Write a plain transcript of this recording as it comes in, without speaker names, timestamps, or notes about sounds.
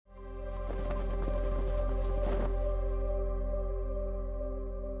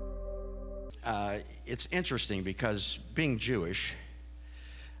it's interesting because being Jewish,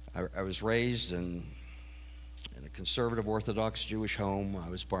 I was raised in a conservative Orthodox Jewish home. I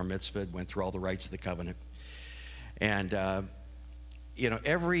was bar mitzvahed, went through all the rites of the covenant. And,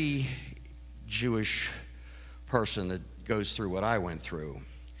 every Jewish person that goes through what I went through,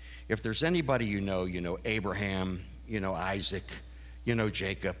 if there's anybody you know Abraham, you know Isaac, you know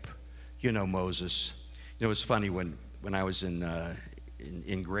Jacob, you know Moses. It was funny when I was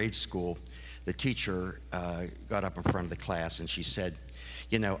in grade school, the teacher got up in front of the class and she said,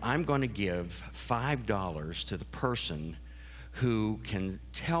 I'm going to give $5 to the person who can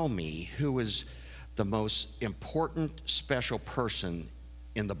tell me who is the most important, special person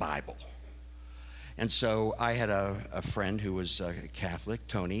in the Bible. And so I had a friend who was Catholic,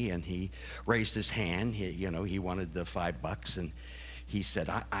 Tony, and he raised his hand. He wanted the $5, and he said,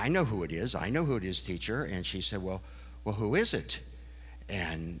 I know who it is. I know who it is, teacher. And she said, well, who is it?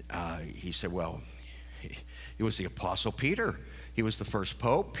 And he said, well, it was the Apostle Peter. He was the first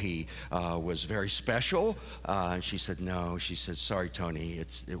pope. He was very special. And she said, no. She said, sorry, Tony,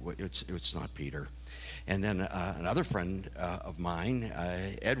 it's not Peter. And then another friend of mine,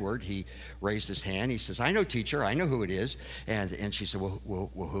 Edward, he raised his hand. He says, I know, teacher. I know who it is. And she said, well,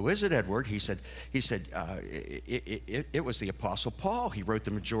 who is it, Edward? He said, it was the Apostle Paul. He wrote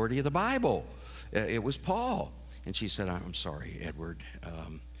the majority of the Bible. It was Paul. And she said, I'm sorry, Edward.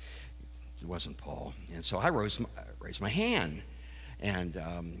 It wasn't Paul. And so I raised my hand. And,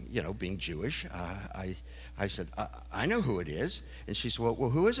 being Jewish, I said, I know who it is. And she said,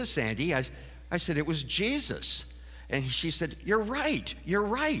 well, who is it, Sandy? I said, it was Jesus. And she said, you're right.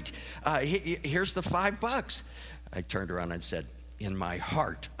 Here's the $5. I turned around and said, in my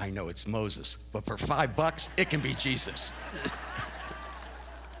heart, I know it's Moses. But for $5, it can be Jesus.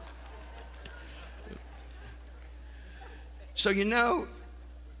 So,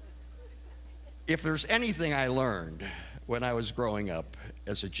 if there's anything I learned when I was growing up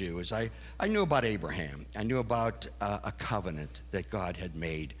as a Jew, is I knew about Abraham. I knew about a covenant that God had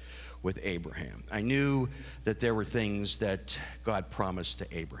made with Abraham. I knew that there were things that God promised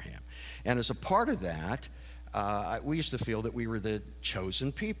to Abraham. And as a part of that, we used to feel that we were the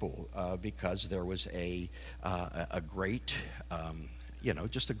chosen people because there was a great,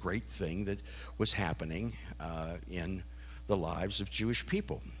 just a great thing that was happening in the lives of Jewish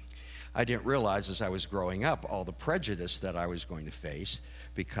people. I didn't realize as I was growing up all the prejudice that I was going to face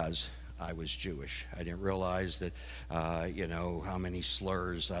because I was Jewish. I didn't realize that, how many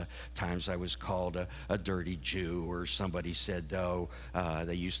slurs, times I was called a dirty Jew, or somebody said,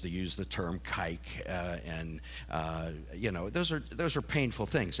 they used to use the term kike, those are painful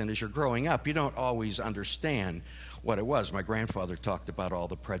things. And as you're growing up, you don't always understand what it was. My grandfather talked about all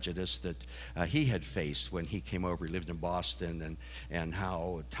the prejudice that he had faced when he came over. He lived in Boston, and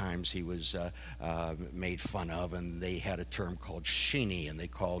how at times he was made fun of, and they had a term called shini, and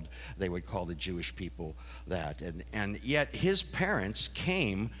they would call the Jewish people that. And yet his parents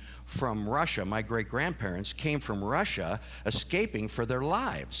came from Russia. My great-grandparents came from Russia escaping for their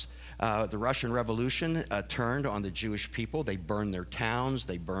lives. The Russian Revolution turned on the Jewish people. They burned their towns.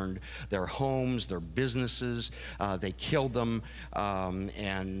 They burned their homes, their businesses. They killed them.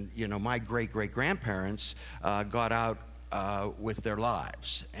 My great-great-grandparents got out with their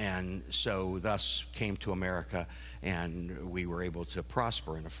lives, and so thus came to America, and we were able to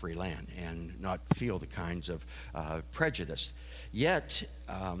prosper in a free land and not feel the kinds of prejudice. Yet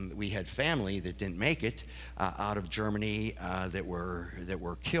we had family that didn't make it out of Germany that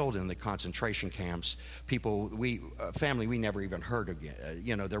were killed in the concentration camps. Family we never even heard of.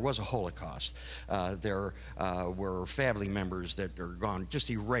 There was a Holocaust. There were family members that are gone,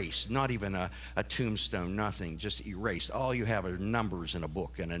 just erased. Not even a tombstone, nothing, just erased. All you have are numbers in a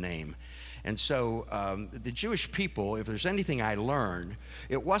book and a name. And so the Jewish people, if there's anything I learned,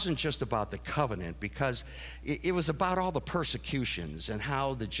 it wasn't just about the covenant, because it was about all the persecutions and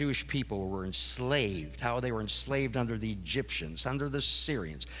how the Jewish people were enslaved, how they were enslaved under the Egyptians, under the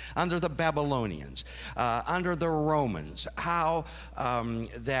Syrians, under the Babylonians, under the Romans, how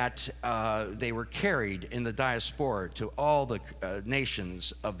that they were carried in the diaspora to all the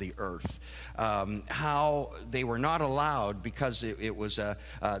nations of the earth, how they were not allowed, because they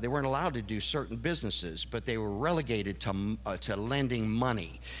weren't allowed to do certain businesses, but they were relegated to lending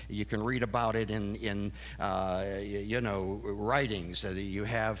money. You can read about it in writings. You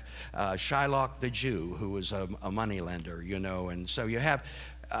have Shylock the Jew, who was a money lender, and so you have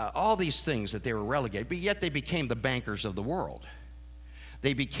all these things that they were relegated, but yet they became the bankers of the world.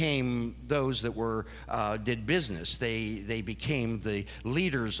 They became those that were did business. They became the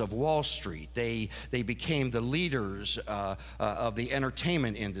leaders of Wall Street. They became the leaders of the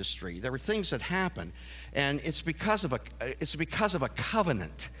entertainment industry. There were things that happened, and it's because of a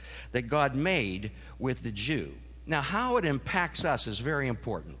covenant that God made with the Jew. Now, how it impacts us is very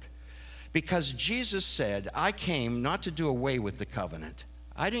important, because Jesus said, "I came not to do away with the covenant.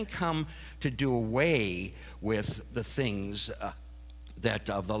 I didn't come to do away with the things that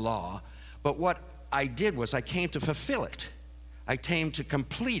of the law, but what I did was I came to fulfill it. I came to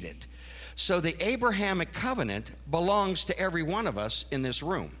complete it." So the Abrahamic covenant belongs to every one of us in this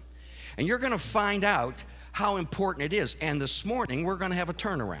room. And you're going to find out how important it is. And this morning, we're going to have a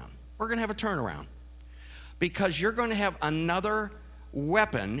turnaround. We're going to have a turnaround. Because you're going to have another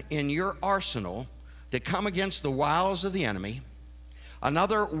weapon in your arsenal to come against the wiles of the enemy.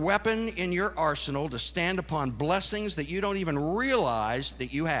 Another weapon in your arsenal to stand upon blessings that you don't even realize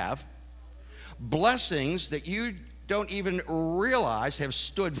that you have. Blessings that you don't even realize have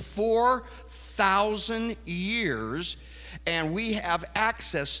stood 4,000 years, and we have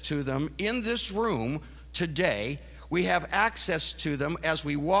access to them in this room today. We have access to them as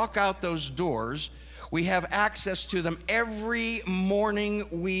we walk out those doors. We have access to them every morning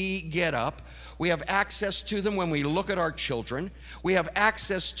we get up. We have access to them when we look at our children. We have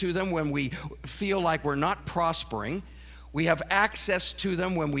access to them when we feel like we're not prospering. We have access to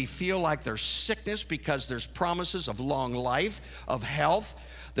them when we feel like there's sickness, because there's promises of long life, of health.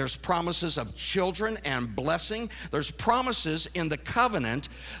 There's promises of children and blessing. There's promises in the covenant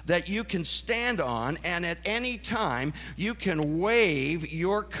that you can stand on, and at any time you can waive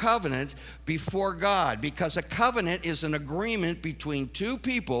your covenant before God, because a covenant is an agreement between two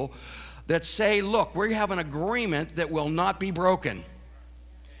people that say, look, we have an agreement that will not be broken.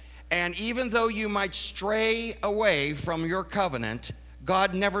 And even though you might stray away from your covenant,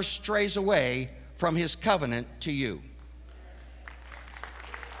 God never strays away from his covenant to you.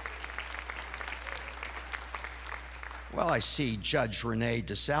 Well, I see Judge Renee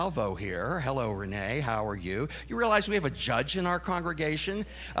DeSalvo here. Hello, Renee. How are you? You realize we have a judge in our congregation,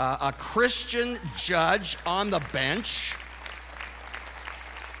 a Christian judge on the bench.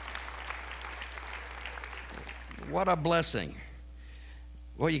 What a blessing.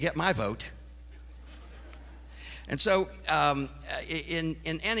 Well, you get my vote. And so, in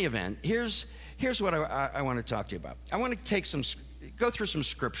any event, here's what I want to talk to you about. I want to go through some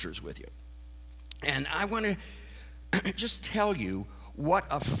scriptures with you. And I want to just tell you what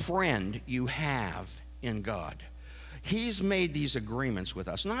a friend you have in God. He's made these agreements with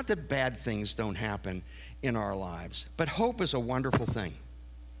us. Not that bad things don't happen in our lives, but hope is a wonderful thing.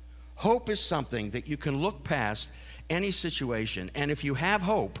 Hope is something that you can look past any situation. And if you have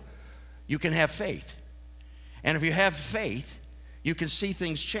hope, you can have faith. And if you have faith, you can see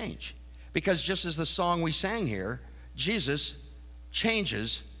things change. Because just as the song we sang here, Jesus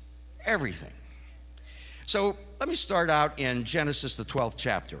changes everything. So let me start out in Genesis, the 12th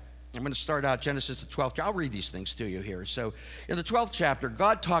chapter. I'm going to start out Genesis, the 12th chapter. I'll read these things to you here. So in the 12th chapter,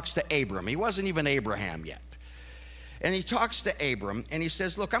 God talks to Abram. He wasn't even Abraham yet. And he talks to Abram, and he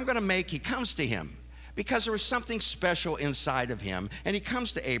says, look, he comes to him because there was something special inside of him. And he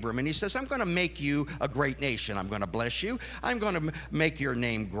comes to Abram, and he says, I'm going to make you a great nation. I'm going to bless you. I'm going to make your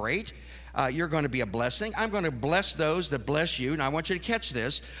name great. You're going to be a blessing. I'm going to bless those that bless you. Now, I want you to catch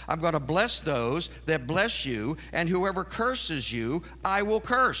this. I'm going to bless those that bless you, and whoever curses you, I will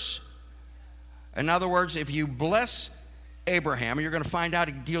curse. In other words, if you bless Abraham, you're going to find out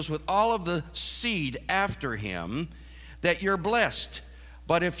he deals with all of the seed after him, that you're blessed.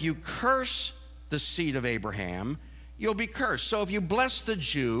 But if you curse the seed of Abraham, you'll be cursed. So if you bless the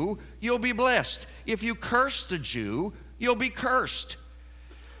Jew, you'll be blessed. If you curse the Jew, you'll be cursed.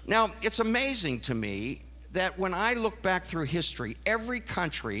 Now, it's amazing to me that when I look back through history, every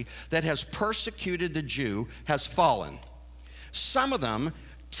country that has persecuted the Jew has fallen. Some of them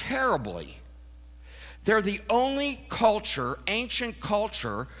terribly. They're the only culture, ancient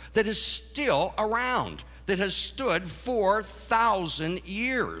culture, that is still around, that has stood 4,000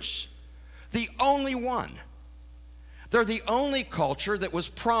 years. The only one. They're the only culture that was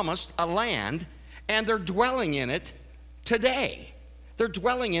promised a land, and they're dwelling in it today. They're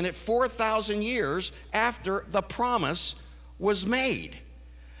dwelling in it 4,000 years after the promise was made.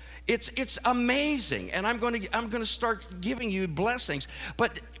 It's amazing, and I'm going to start giving you blessings.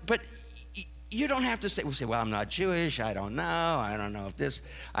 But you don't have to say, well, I'm not Jewish. I don't know if this.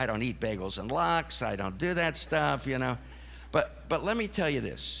 I don't eat bagels and lox. I don't do that stuff, you know. But let me tell you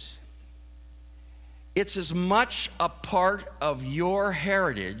this. It's as much a part of your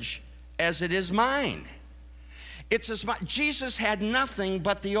heritage as it is mine. It's as much, Jesus had nothing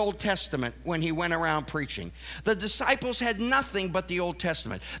but the Old Testament when he went around preaching. The disciples had nothing but the Old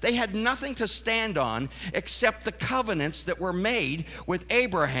Testament. They had nothing to stand on except the covenants that were made with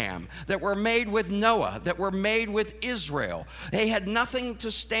Abraham, that were made with Noah, that were made with Israel. They had nothing to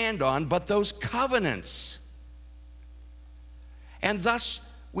stand on but those covenants. And thus,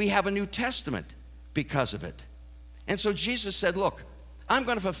 we have a New Testament because of it. And so Jesus said, look, I'm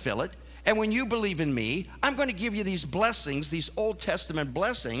going to fulfill it. And when you believe in me, I'm going to give you these blessings, these Old Testament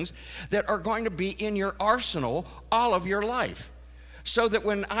blessings that are going to be in your arsenal all of your life. So that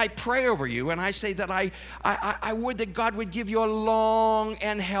when I pray over you and I say that I would that God would give you a long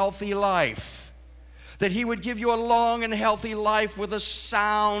and healthy life, that he would give you a long and healthy life with a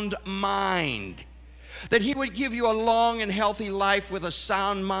sound mind, that he would give you a long and healthy life with a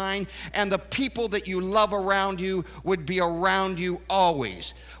sound mind, and the people that you love around you would be around you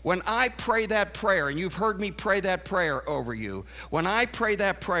always. When I pray that prayer, and you've heard me pray that prayer over you, when I pray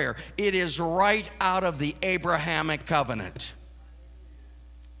that prayer, it is right out of the Abrahamic covenant.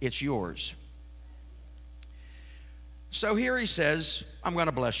 It's yours. So here he says, I'm going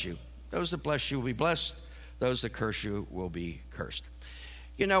to bless you. Those that bless you will be blessed. Those that curse you will be cursed.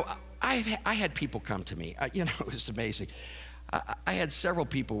 You know, I had people come to me. It was amazing. I had several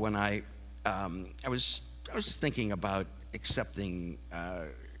people when I was thinking about accepting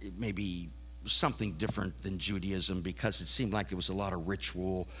maybe something different than Judaism, because it seemed like there was a lot of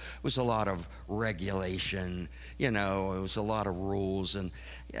ritual, it was a lot of regulation, it was a lot of rules, and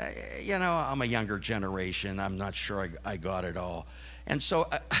I'm a younger generation. I'm not sure I got it all. And so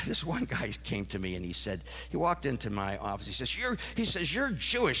this one guy came to me and he walked into my office. He says, you're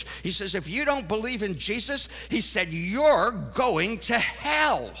Jewish. He says, if you don't believe in Jesus, he said, you're going to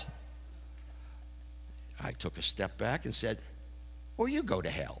hell. I took a step back and said, well, you go to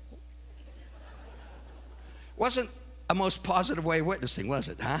hell. Wasn't a most positive way of witnessing, was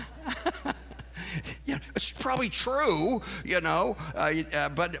it, huh? It's probably true,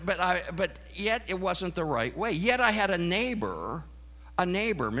 but yet it wasn't the right way. Yet I had a neighbor,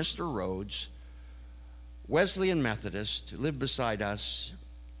 Mr. Rhodes, Wesleyan Methodist, lived beside us,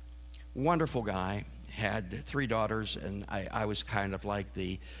 wonderful guy, had 3 daughters, and I was kind of like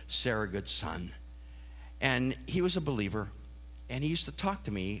the surrogate son. And he was a believer, and he used to talk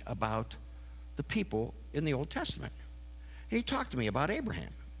to me about the people in the Old Testament. And he talked to me about Abraham.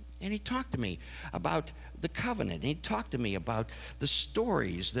 And he talked to me about the covenant. And he talked to me about the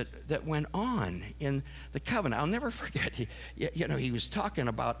stories that went on in the covenant. I'll never forget, he was talking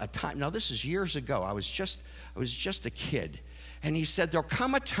about a time. Now, this is years ago. I was just a kid. And he said, there'll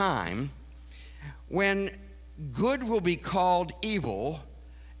come a time when good will be called evil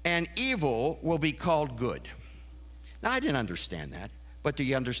and evil will be called good. Now, I didn't understand that. But do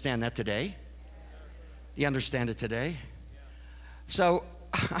you understand that today? Do you understand it today? So,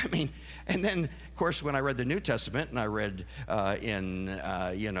 and then, of course, when I read the New Testament, and I read in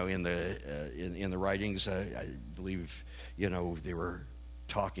the writings, I believe, they were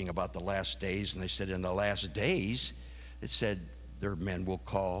talking about the last days, and they said in the last days, it said their men will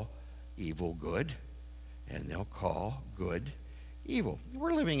call evil good, and they'll call good evil.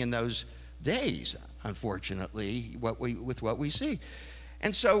 We're living in those days, unfortunately, with what we see.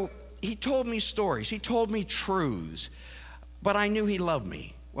 And so he told me stories. He told me truths. But I knew he loved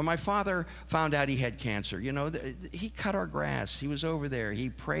me. When my father found out he had cancer, he cut our grass. He was over there. He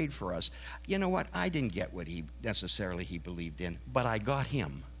prayed for us. You know what? I didn't get what he believed in, but I got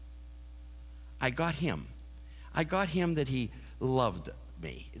him. I got him that he loved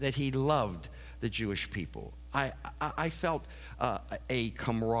me, that he loved the Jewish people. I felt a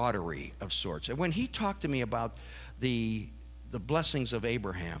camaraderie of sorts. And when he talked to me about the blessings of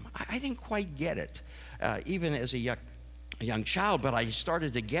Abraham, I didn't quite get it, even as a young child, but I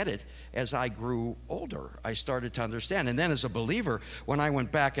started to get it as I grew older. I started to understand. And then as a believer, when I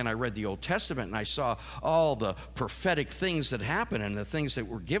went back and I read the Old Testament and I saw all the prophetic things that happened and the things that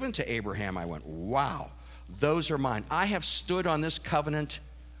were given to Abraham, I went, wow, those are mine. I have stood on this covenant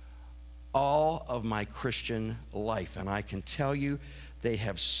all of my Christian life, and I can tell you they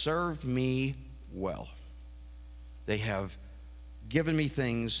have served me well. They have given me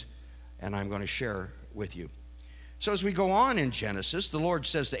things, and I'm going to share with you. So as we go on in Genesis, the Lord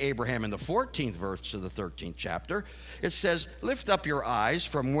says to Abraham in the 14th verse of the 13th chapter, it says, lift up your eyes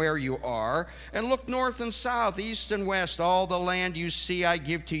from where you are and look north and south, east and west. All the land you see I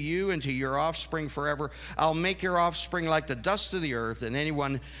give to you and to your offspring forever. I'll make your offspring like the dust of the earth, and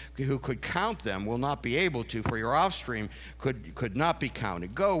anyone who could count them will not be able to, for your offspring could not be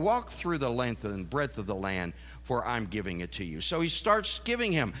counted. Go, walk through the length and breadth of the land for I'm giving it to you. So he starts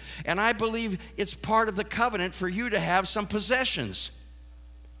giving him. And I believe it's part of the covenant for you to have some possessions.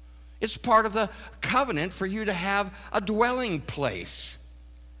 It's part of the covenant for you to have a dwelling place.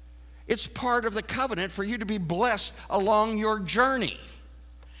 It's part of the covenant for you to be blessed along your journey.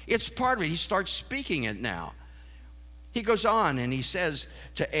 It's part of it. He starts speaking it now. He goes on and he says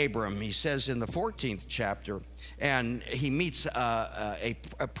to Abram, he says in the 14th chapter, and he meets a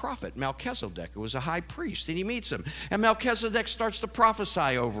prophet, Melchizedek, who was a high priest, and he meets him. And Melchizedek starts to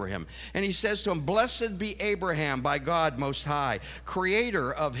prophesy over him. And he says to him, "Blessed be Abraham by God Most High,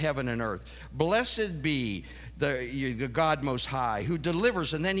 creator of heaven and earth. Blessed be the God Most High, who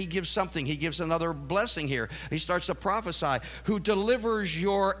delivers," and then he gives something. He gives another blessing here. He starts to prophesy, "who delivers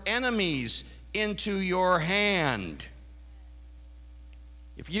your enemies into your hand."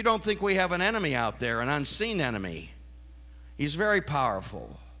 If you don't think we have an enemy out there, an unseen enemy, he's very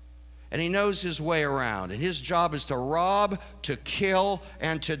powerful. And he knows his way around. And his job is to rob, to kill,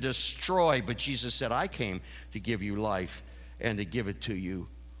 and to destroy. But Jesus said, "I came to give you life and to give it to you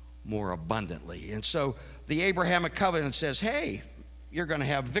more abundantly." And so the Abrahamic covenant says, hey, you're going to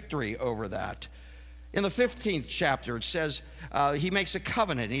have victory over that. In the 15th chapter, it says, he makes a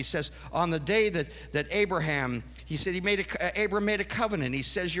covenant. And he says, on the day that Abraham, he said, Abram made a covenant. He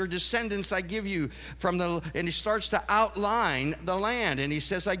says, your descendants I give you from the, and he starts to outline the land. And he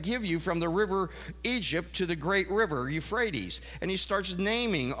says, I give you from the river Egypt to the great river Euphrates. And he starts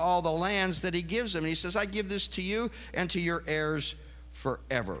naming all the lands that he gives them. And he says, I give this to you and to your heirs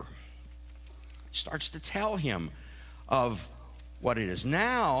forever. He starts to tell him of what it is.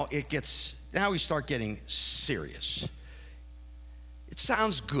 Now we start getting serious. It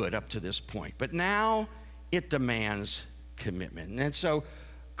sounds good up to this point, but now it demands commitment. And so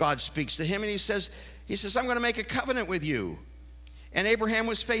God speaks to him and he says, I'm going to make a covenant with you. And Abraham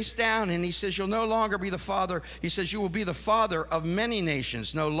was face down, and he says, you'll no longer be the father. He says, you will be the father of many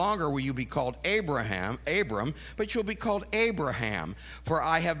nations. No longer will you be called Abram, but you'll be called Abraham. For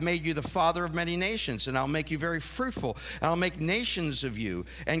I have made you the father of many nations, and I'll make you very fruitful. And I'll make nations of you,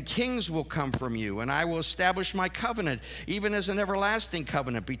 and kings will come from you. And I will establish my covenant, even as an everlasting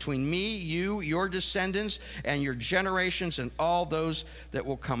covenant, between me, you, your descendants, and your generations, and all those that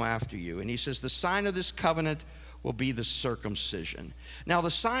will come after you. And he says, the sign of this covenant will be the circumcision. Now, the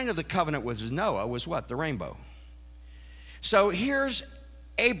sign of the covenant with Noah was what? The rainbow. So here's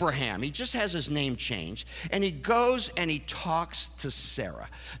Abraham. He just has his name changed, and he goes and he talks to Sarah.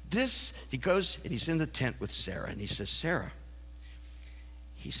 He goes and he's in the tent with Sarah, and he says, Sarah,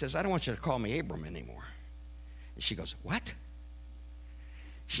 he says, I don't want you to call me Abram anymore. And she goes, what?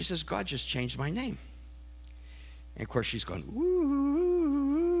 She says, God just changed my name. And of course she's going,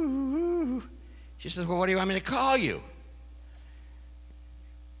 ooh. She says, well, what do you want me to call you?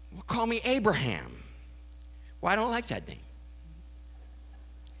 Well, call me Abraham. Well, I don't like that name.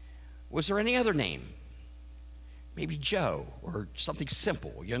 Was there any other name? Maybe Joe or something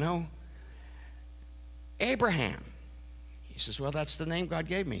simple, you know? Abraham. He says, well, that's the name God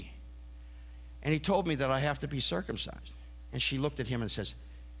gave me. And he told me that I have to be circumcised. And she looked at him and says,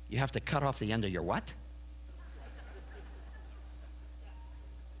 you have to cut off the end of your what?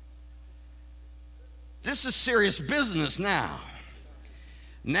 This is serious business now.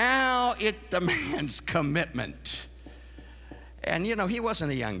 Now it demands commitment. And, you know, he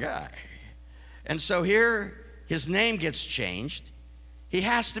wasn't a young guy. And so here his name gets changed. He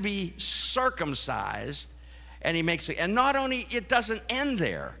has to be circumcised. And he makes it. And not only, it doesn't end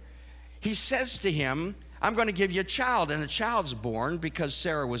there. He says to him, I'm going to give you a child. And a child's born because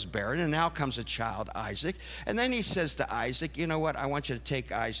Sarah was barren. And now comes a child, Isaac. And then he says to Isaac, you know what? I want you to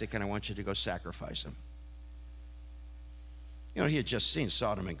take Isaac and I want you to go sacrifice him. You know, he had just seen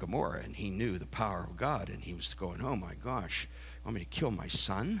Sodom and Gomorrah, and he knew the power of God, and he was going, oh, my gosh, you want me to kill my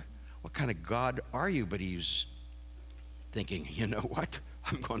son? What kind of God are you? But he's thinking, you know what?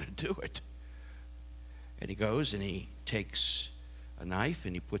 I'm going to do it. And he goes, and he takes a knife,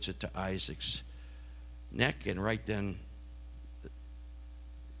 and he puts it to Isaac's neck, and right then,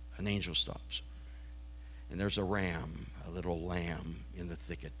 an angel stops. And there's a ram, a little lamb in the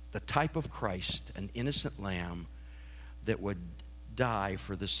thicket. The type of Christ, an innocent lamb, that would die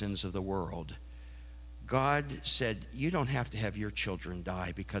for the sins of the world. God said, you don't have to have your children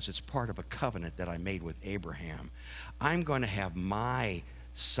die because it's part of a covenant that I made with Abraham. I'm going to have my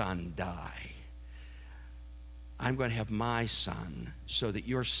son die. I'm going to have my son so that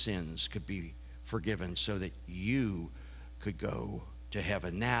your sins could be forgiven, so that you could go to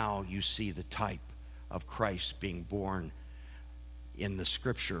heaven. Now you see the type of Christ being born in the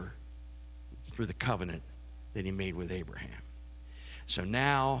scripture through the covenant that he made with Abraham. So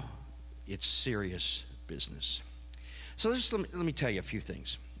now it's serious business. So just let me tell you a few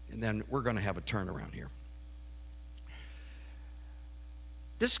things, and then we're going to have a turnaround here.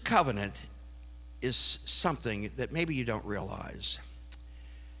 This covenant is something that maybe you don't realize.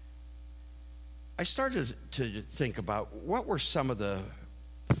 I started to think about what were some of the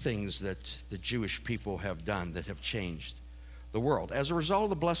things that the Jewish people have done that have changed the world as a result of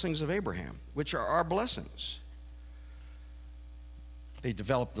the blessings of Abraham, which are our blessings. They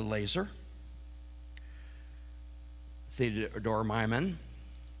developed the laser, Theodore Myman,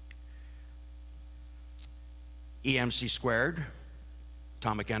 EMC squared,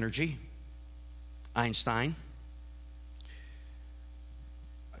 atomic energy, Einstein,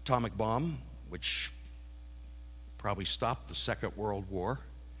 atomic bomb, which probably stopped the Second World War,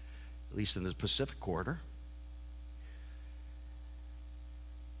 at least in the Pacific corridor.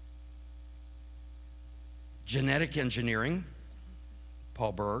 Genetic engineering,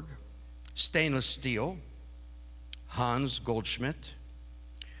 Paul Berg. Stainless steel, Hans Goldschmidt.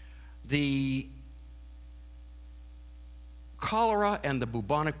 The cholera and the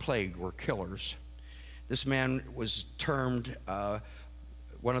bubonic plague were killers. This man was termed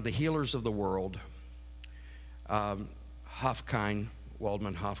one of the healers of the world. Hofkind,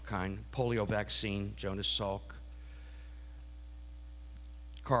 Waldman Hofkind, polio vaccine, Jonas Salk.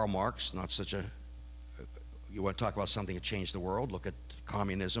 Karl Marx, not such a, you want to talk about something that changed the world, look at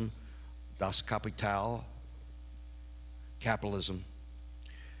communism, Das Kapital, capitalism,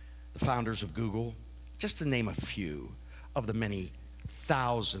 the founders of Google, just to name a few of the many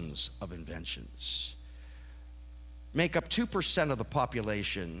thousands of inventions. Make up 2% of the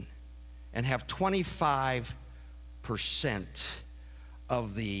population and have 25%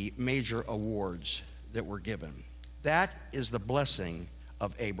 of the major awards that were given. That is the blessing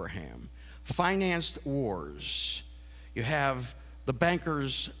of Abraham. Financed wars. You have the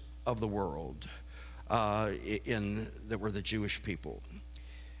bankers of the world that were the Jewish people.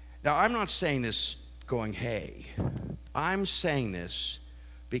 Now, I'm not saying this going, hey. I'm saying this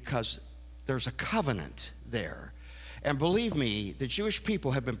because there's a covenant there. And believe me, the Jewish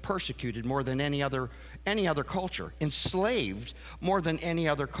people have been persecuted more than any other culture, enslaved more than any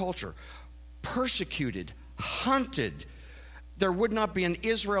other culture, persecuted, hunted. There would not be an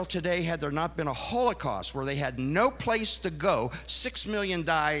Israel today had there not been a Holocaust where they had no place to go. 6 million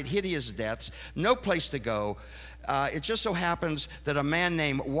died, hideous deaths, no place to go. It just so happens that a man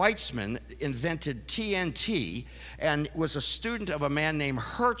named Weizmann invented TNT and was a student of a man named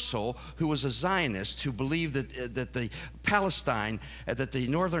Herzl, who was a Zionist who believed that the Palestine, that the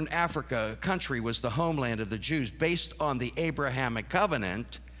Northern Africa country was the homeland of the Jews based on the Abrahamic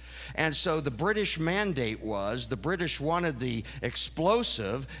covenant. And so the British mandate was, the British wanted the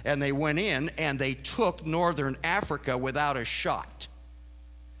explosive, and they went in and they took Northern Africa without a shot.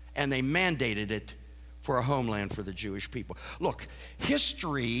 And they mandated it for a homeland for the Jewish people. Look,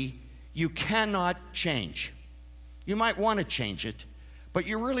 history you cannot change. You might want to change it, but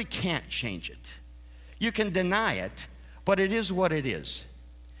you really can't change it. You can deny it, but it is what it is.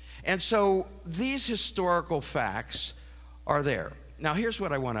 And so these historical facts are there. Now here's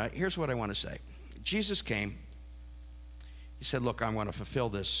what I want to say. Jesus came. He said, look, I want to fulfill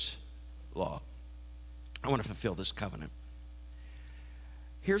this law. I want to fulfill this covenant.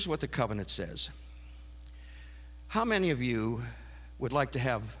 Here's what the covenant says. How many of you would like to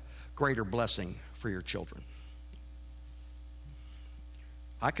have greater blessing for your children?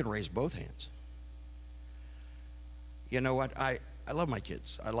 I can raise both hands. You know what? I love my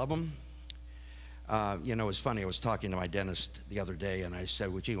kids. I love them. You know, it's funny. I was talking to my dentist the other day, and I said,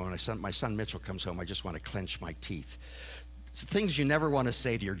 well, gee, when my son Mitchell comes home, I just want to clench my teeth. It's things you never want to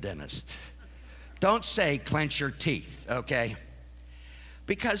say to your dentist. Don't say clench your teeth, okay?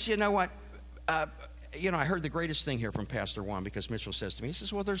 Because you know what? You know, I heard the greatest thing here from Pastor Juan, because Mitchell says to me, he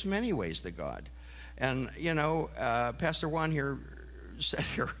says, well, there's many ways to God. And, you know, Pastor Juan here said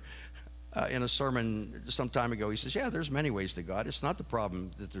here in a sermon some time ago, he says, yeah, there's many ways to God. It's not the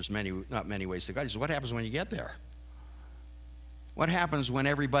problem that there's not many ways to God. He says, what happens when you get there? What happens when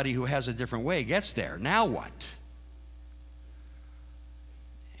everybody who has a different way gets there? Now what?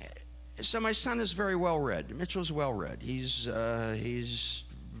 So my son is very well read. Mitchell's well read. He's a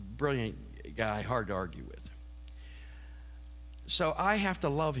brilliant guy, hard to argue with. So I have to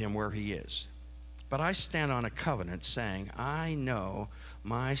love him where he is. But I stand on a covenant saying, I know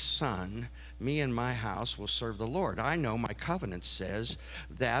my son, me and my house will serve the Lord. I know my covenant says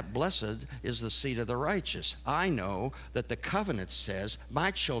that blessed is the seed of the righteous. I know that the covenant says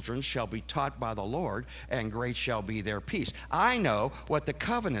my children shall be taught by the Lord, and great shall be their peace. I know what the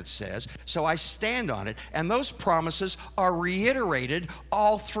covenant says, so I stand on it. And those promises are reiterated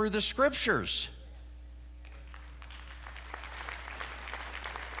all through the scriptures.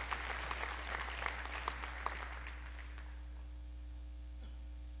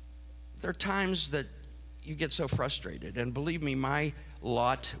 are times that you get so frustrated. And believe me, my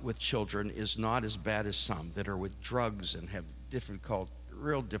lot with children is not as bad as some that are with drugs and have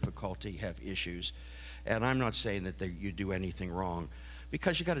real difficulty, have issues. And I'm not saying that you do anything wrong,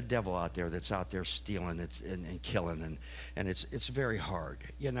 because you got a devil out there that's out there stealing and killing, and it's very hard.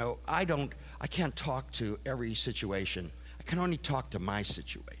 You know, I can't talk to every situation. I can only talk to my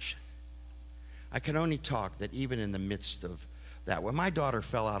situation. I can only talk that even in the midst of that, when my daughter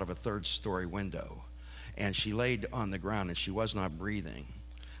fell out of a third-story window and she laid on the ground and she was not breathing,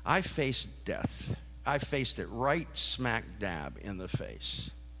 I faced death. I faced it right smack dab in the face.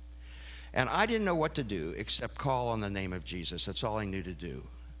 And I didn't know what to do except call on the name of Jesus. That's all I knew to do.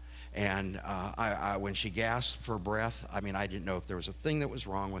 And when she gasped for breath, I mean, I didn't know if there was a thing that was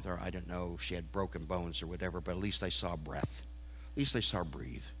wrong with her. I didn't know if she had broken bones or whatever, but at least I saw breath. At least I saw her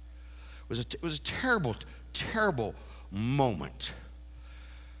breathe. It was a terrible, terrible moment.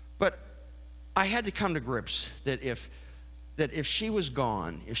 But I had to come to grips that if she was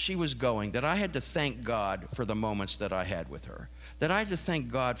gone, if she was going, that I had to thank God for the moments that I had with her. That I had to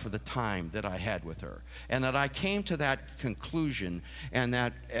thank God for the time that I had with her. And that I came to that conclusion, and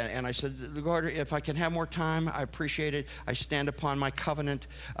I said, Lord, if I can have more time, I appreciate it. I stand upon my covenant,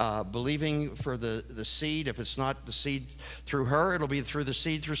 believing for the seed. If it's not the seed through her, it'll be through the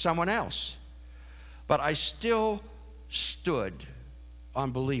seed through someone else. But I still stood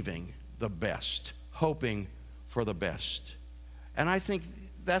on believing the best, hoping for the best. And I think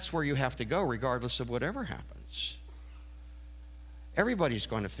that's where you have to go, regardless of whatever happens. Everybody's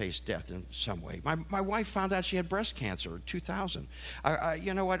going to face death in some way. My wife found out she had breast cancer in 2000.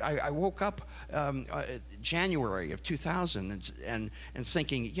 You know what? I woke up January of 2000 and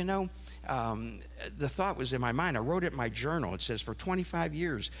thinking, you know, the thought was in my mind. I wrote it in my journal. It says, for 25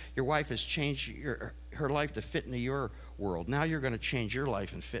 years, your wife has changed her life to fit into your world. Now you're going to change your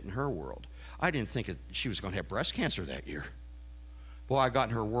life and fit in her world. I didn't think she was going to have breast cancer that year. Boy, I got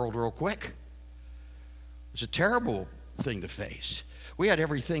in her world real quick. It was a terrible thing to face. We had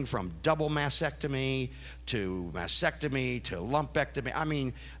everything from double mastectomy to lumpectomy. I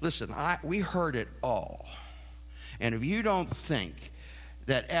mean, listen, we heard it all. And if you don't think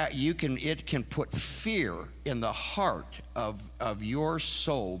that it can put fear in the heart of your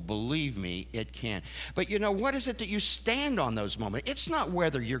soul, believe me, it can. But you know, what is it that you stand on those moments? It's not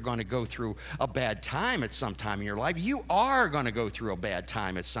whether you're going to go through a bad time at some time in your life. You are going to go through a bad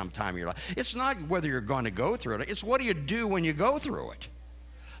time at some time in your life. It's not whether you're going to go through it. It's what do you do when you go through it.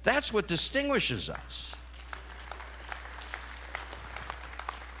 That's what distinguishes us.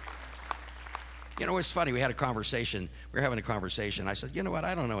 You know, it's funny. We had a conversation. We were having a conversation. I said, you know what?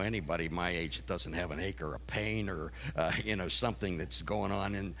 I don't know anybody my age that doesn't have an ache or a pain or, you know, something that's going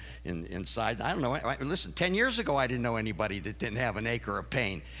on inside. I don't know. Listen, 10 years ago, I didn't know anybody that didn't have an ache or a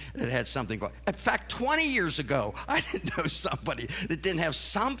pain that had something going. In fact, 20 years ago, I didn't know somebody that didn't have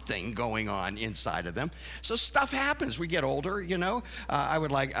something going on inside of them. So stuff happens. We get older, you know. I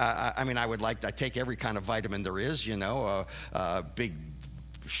take every kind of vitamin there is, you know, big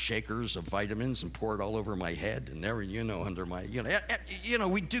shakers of vitamins and pour it all over my head and under my,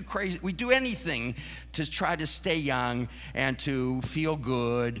 we do anything to try to stay young and to feel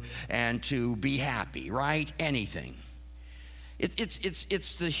good and to be happy, right? Anything.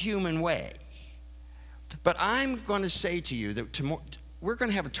 It's the human way. But I'm going to say to you that we're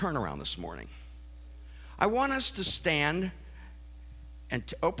going to have a turnaround this morning. I want us to stand and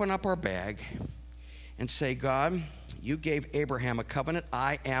to open up our bag and say, God, you gave Abraham a covenant.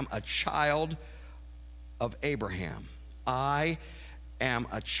 I am a child of Abraham. I am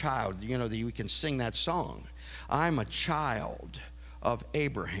a child. You know, we can sing that song. I'm a child of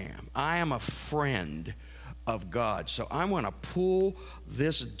Abraham. I am a friend of God. So I'm going to pull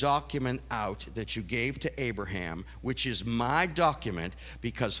this document out that you gave to Abraham, which is my document,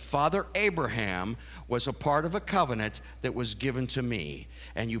 because Father Abraham was a part of a covenant that was given to me.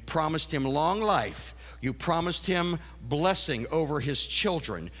 And you promised him long life. You promised him blessing over his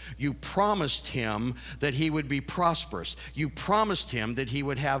children. You promised him that he would be prosperous. You promised him that he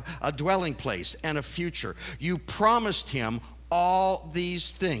would have a dwelling place and a future. You promised him all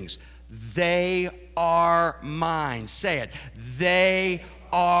these things. They are mine. Say it. They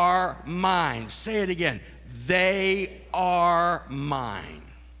are mine. Say it again. They are mine.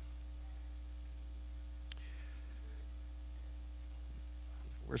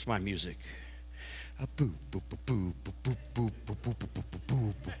 Where's my music?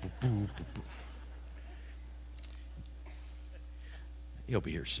 He'll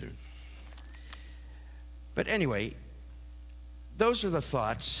be here soon. But anyway, those are the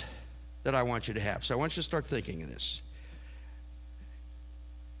thoughts that I want you to have. So I want you to start thinking of this.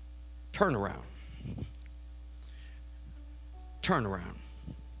 Turn around. Turn around.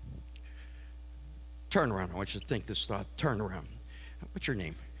 Turn around. I want you to think this thought. Turn around. What's your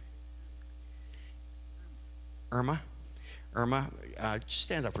name? Irma? Irma, just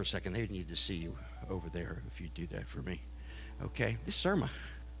stand up for a second. They need to see you over there if you do that for me. Okay? This is Irma.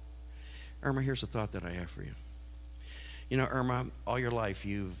 Irma, here's a thought that I have for you. You know, Irma, all your life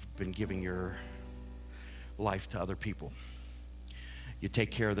you've been giving your life to other people. You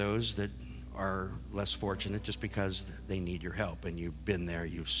take care of those that are less fortunate just because they need your help, and you've been there.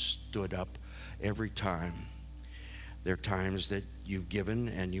 You've stood up every time. There are times that you've given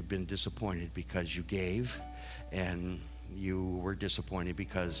and you've been disappointed because you gave, and you were disappointed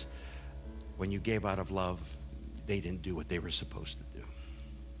because when you gave out of love, they didn't do what they were supposed to do.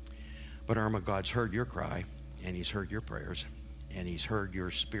 But Irma, God's heard your cry, and he's heard your prayers, and he's heard your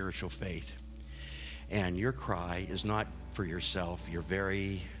spiritual faith. And your cry is not for yourself. You're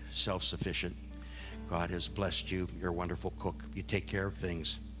very self-sufficient. God has blessed you. You're a wonderful cook. You take care of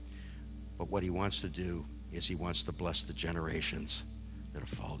things. But what he wants to do is he wants to bless the generations that have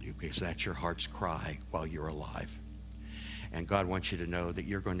followed you, because that's your heart's cry while you're alive. And God wants you to know that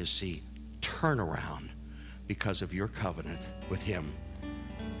you're going to see turnaround because of your covenant with him.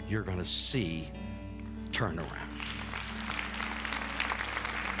 You're going to see turnaround.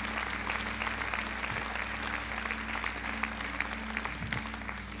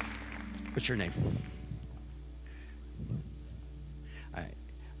 What's your name?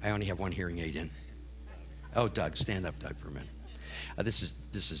 I only have one hearing aid in. Oh, Doug. Stand up, Doug, for a minute. This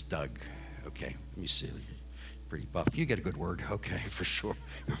is Doug. Okay, let me see. Pretty buff. You get a good word. Okay, for sure.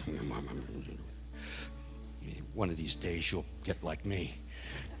 One of these days you'll get like me.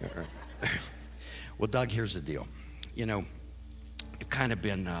 Well, Doug, here's the deal. You know, you've kind of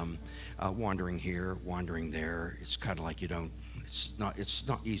been wandering here, wandering there. It's kind of like you don't. It's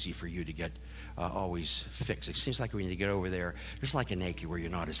not easy for you to get always fixed. It seems like when you get over there, there's like an ache where you're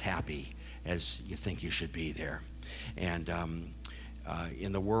not as happy as you think you should be there. And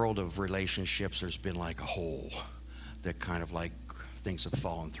in the world of relationships, there's been like a hole that kind of like things have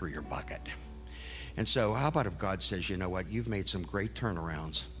fallen through your bucket. And so how about if God says, you know what, you've made some great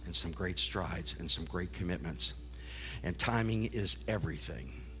turnarounds and some great strides and some great commitments. And timing is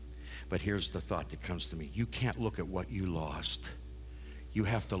everything. But here's the thought that comes to me. You can't look at what you lost. You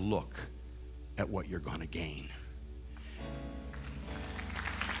have to look at what you're going to gain.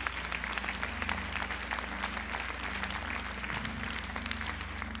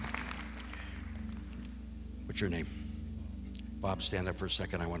 What's your name? Bob, stand up for a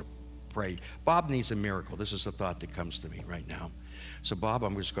second. I want to pray. Bob needs a miracle. This is a thought that comes to me right now. So, Bob,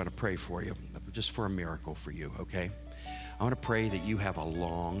 I'm just going to pray for you, just for a miracle for you, okay? I want to pray that you have a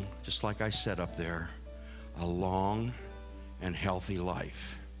long, just like I said up there, a long and healthy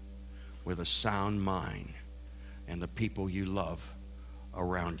life with a sound mind and the people you love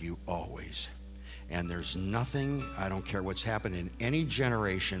around you always. And there's nothing, I don't care what's happened in any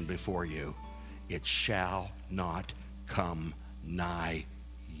generation before you, it shall not come nigh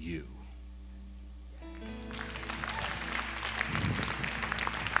you.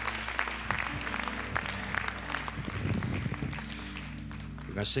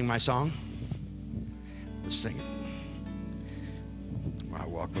 You gonna sing my song? Let's sing it. I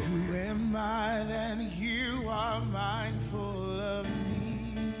walk over Who here. am I that you are mindful of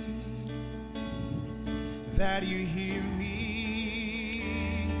me? That you hear me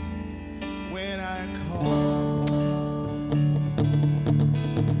when I call?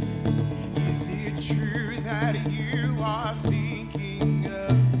 Is it true that you are thinking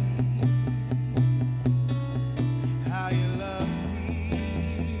of me? How you love me?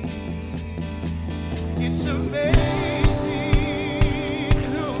 It's amazing.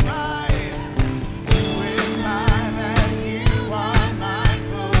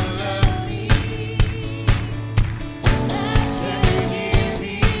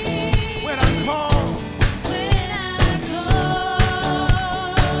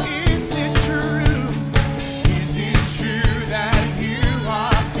 Is it true? Is it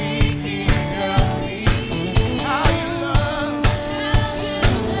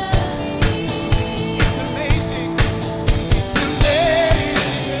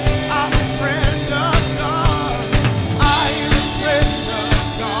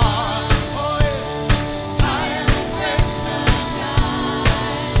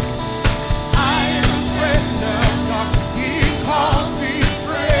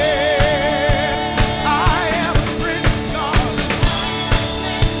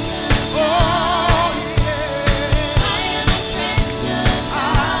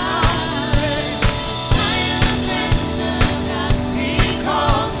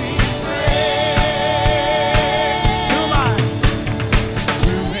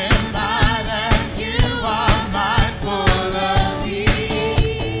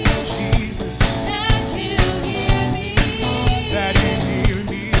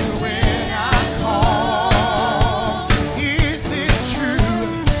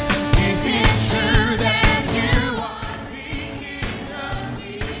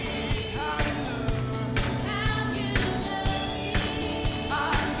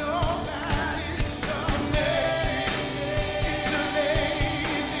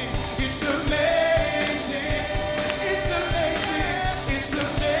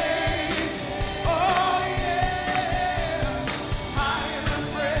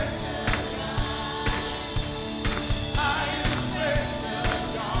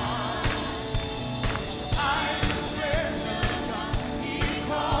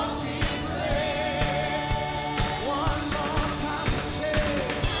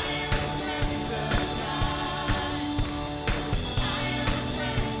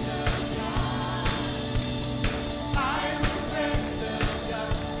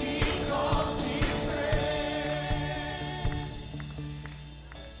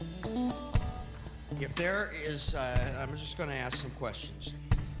is I'm just going to ask some questions.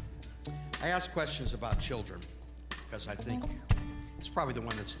 I ask questions about children because I think it's probably the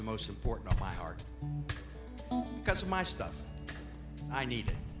one that's the most important on my heart. Because of my stuff. I need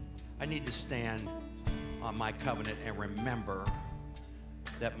it. I need to stand on my covenant and remember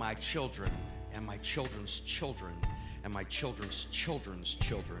that my children and my children's children and my children's children's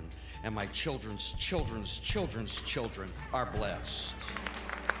children and my children's children's children's children are blessed.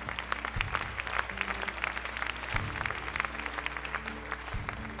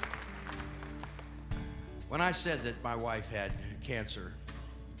 When I said that my wife had cancer,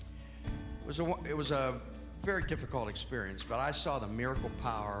 it was a very difficult experience, but I saw the miracle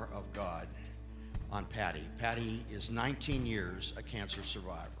power of God on Patty. Patty is 19 years a cancer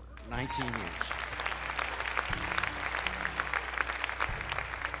survivor. 19 years.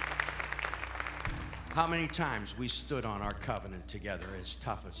 How many times we stood on our covenant together, as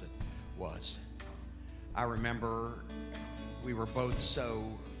tough as it was. I remember we were both so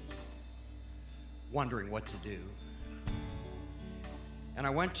wondering what to do. And I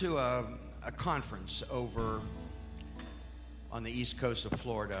went to a conference over on the east coast of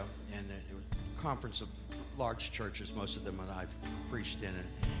Florida, and it was a conference of large churches, most of them that I've preached in, and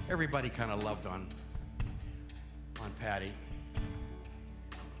everybody kind of loved on Patty.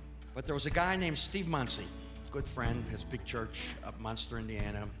 But there was a guy named Steve Muncie, good friend, his big church up Munster,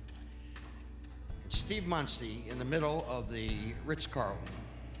 Indiana. And Steve Muncie, in the middle of the Ritz-Carlton,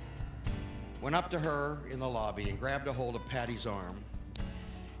 went up to her in the lobby and grabbed a hold of Patty's arm.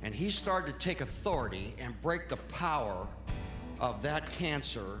 And he started to take authority and break the power of that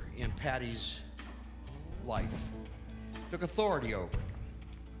cancer in Patty's life. Took authority over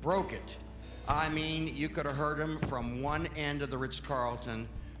it. Broke it. I mean, you could have heard him from one end of the Ritz-Carlton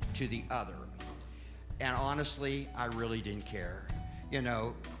to the other. And honestly, I really didn't care. You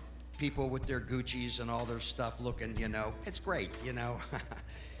know, people with their Gucci's and all their stuff looking, you know, it's great, you know.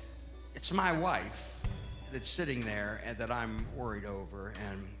 It's my wife that's sitting there and that I'm worried over.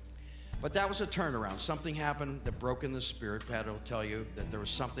 But that was a turnaround. Something happened that broke in the spirit. Pat will tell you that there was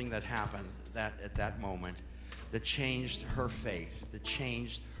something that happened that at that moment that changed her faith, that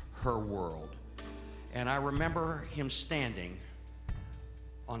changed her world. And I remember him standing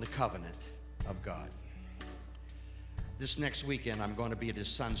on the covenant of God. This next weekend, I'm going to be at his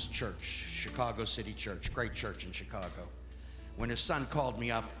son's church, Chicago City Church, great church in Chicago. When his son called me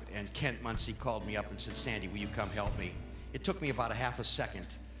up, and Kent Muncie called me up and said, Sandy, will you come help me? It took me about a half a second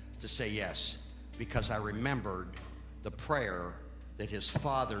to say yes, because I remembered the prayer that his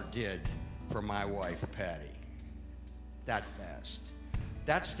father did for my wife, Patty. That fast.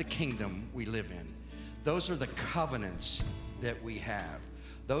 That's the kingdom we live in. Those are the covenants that we have.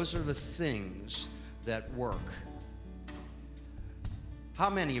 Those are the things that work. How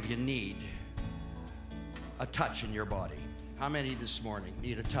many of you need a touch in your body? How many this morning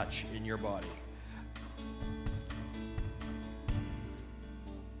need a touch in your body?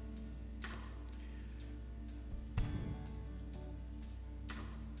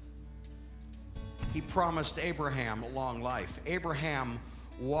 He promised Abraham a long life. Abraham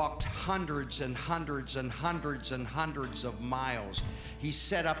walked hundreds and hundreds and hundreds and hundreds of miles. He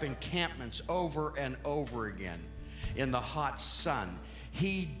set up encampments over and over again in the hot sun.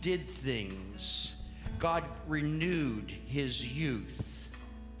 He did things. God renewed his youth.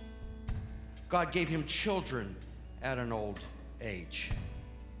 God gave him children at an old age.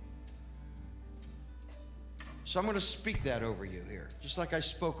 So I'm going to speak that over you here, just like I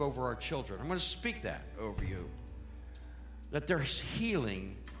spoke over our children. I'm going to speak that over you, that there's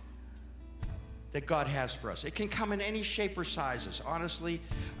healing that God has for us. It can come in any shape or sizes. Honestly,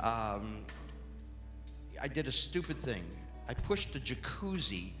 I did a stupid thing. I pushed the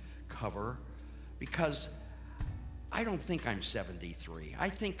jacuzzi cover because I don't think I'm 73. I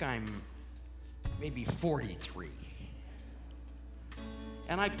think I'm maybe 43.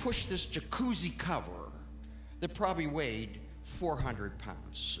 And I pushed this jacuzzi cover that probably weighed 400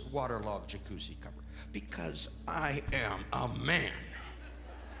 pounds, waterlogged jacuzzi cover, because I am a man.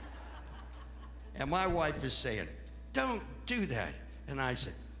 And my wife is saying, don't do that. And I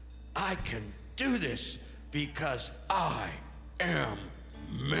said, I can do this because I am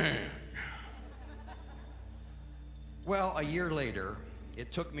man. Well, a year later,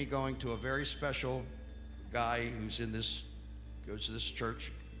 it took me going to a very special guy who's goes to this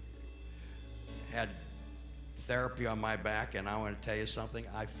church, had therapy on my back, and I want to tell you something,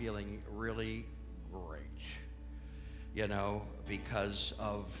 I'm feeling really great, you know, because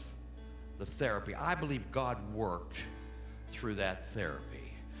of the therapy. I believe God worked through that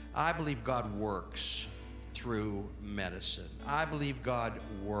therapy. I believe God works through medicine. I believe God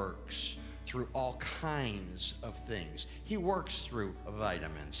works through all kinds of things. He works through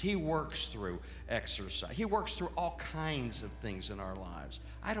vitamins. He works through exercise. He works through all kinds of things in our lives.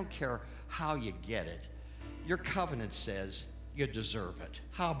 I don't care how you get it. Your covenant says you deserve it.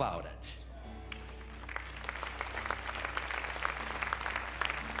 How about it?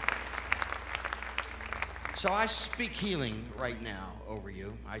 So I speak healing right now over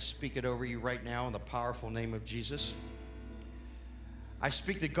you. I speak it over you right now in the powerful name of Jesus. I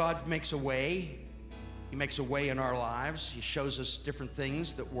speak that God makes a way. He makes a way in our lives. He shows us different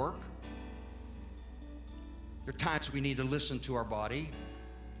things that work. There are times we need to listen to our body,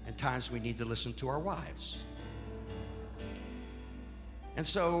 and times we need to listen to our wives. And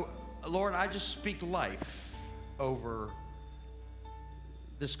so, Lord, I just speak life over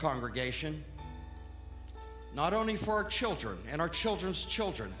this congregation, not only for our children and our children's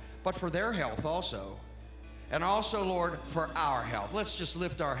children, but for their health also. And also, Lord, for our health. Let's just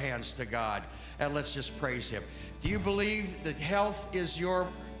lift our hands to God and let's just praise Him. Do you believe that health is your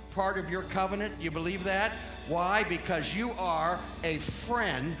part of your covenant? You believe that? Why? Because you are a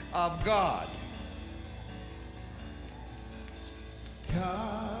friend of God.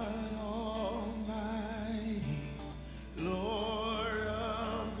 God Almighty, Lord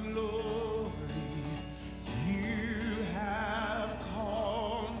of glory, you have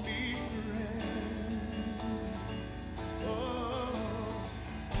called me friend. Oh,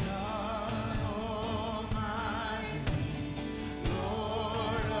 God Almighty,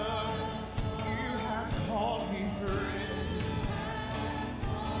 Lord you have called me friend.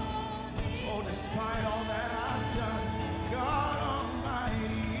 Oh, despite all that I've done, God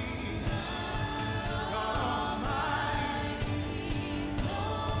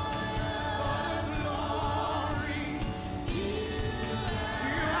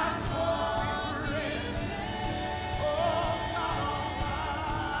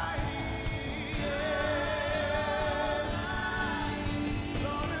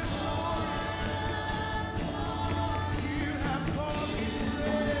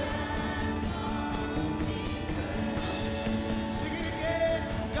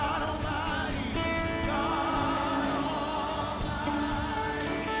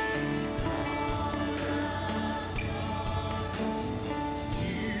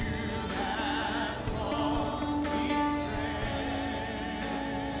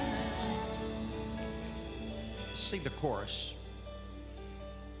sing the chorus.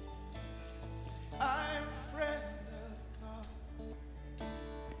 I'm a friend of God.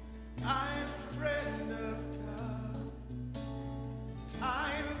 I'm a friend of God.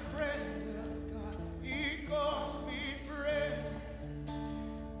 I'm a friend of God. He calls me friend.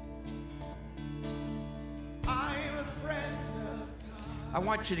 I'm a friend of God. I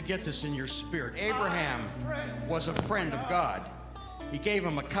want you to get this in your spirit. Abraham was a friend of God. He gave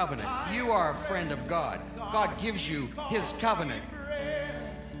him a covenant. You are a friend of God. God gives you His covenant.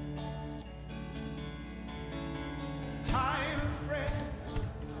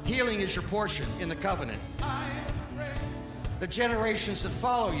 Healing is your portion in the covenant. The generations that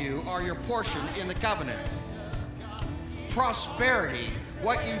follow you are your portion in the covenant. Prosperity,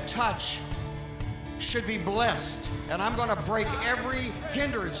 what you touch, should be blessed. And I'm going to break every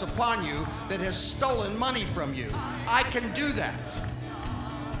hindrance upon you that has stolen money from you. I can do that.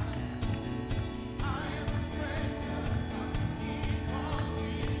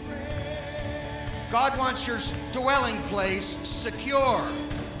 God wants your dwelling place secure.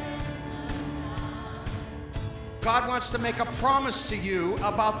 God wants to make a promise to you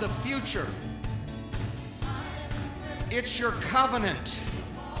about the future. It's your covenant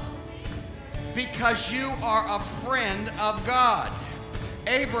because you are a friend of God.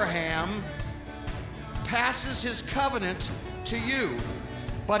 Abraham passes his covenant to you,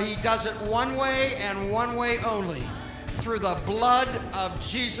 but he does it one way and one way only, through the blood of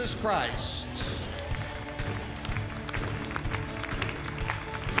Jesus Christ.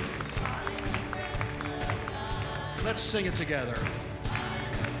 Let's sing it together.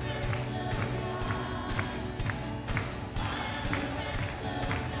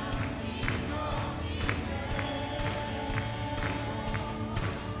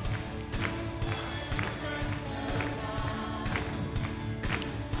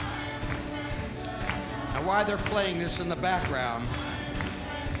 Now, while they're playing this in the background,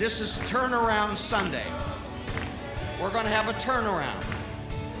 this is Turnaround Sunday. We're going to have a turnaround.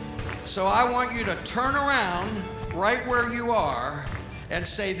 So I want you to turn around right where you are and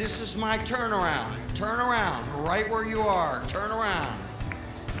say, this is my turnaround. Turn around right where you are. Turn around.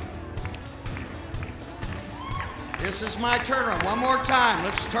 This is my turnaround. One more time.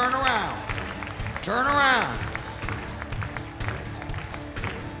 Let's turn around. Turn around.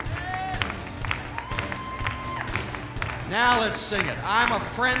 Now let's sing it. I'm a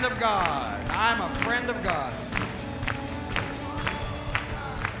friend of God. I'm a friend of God.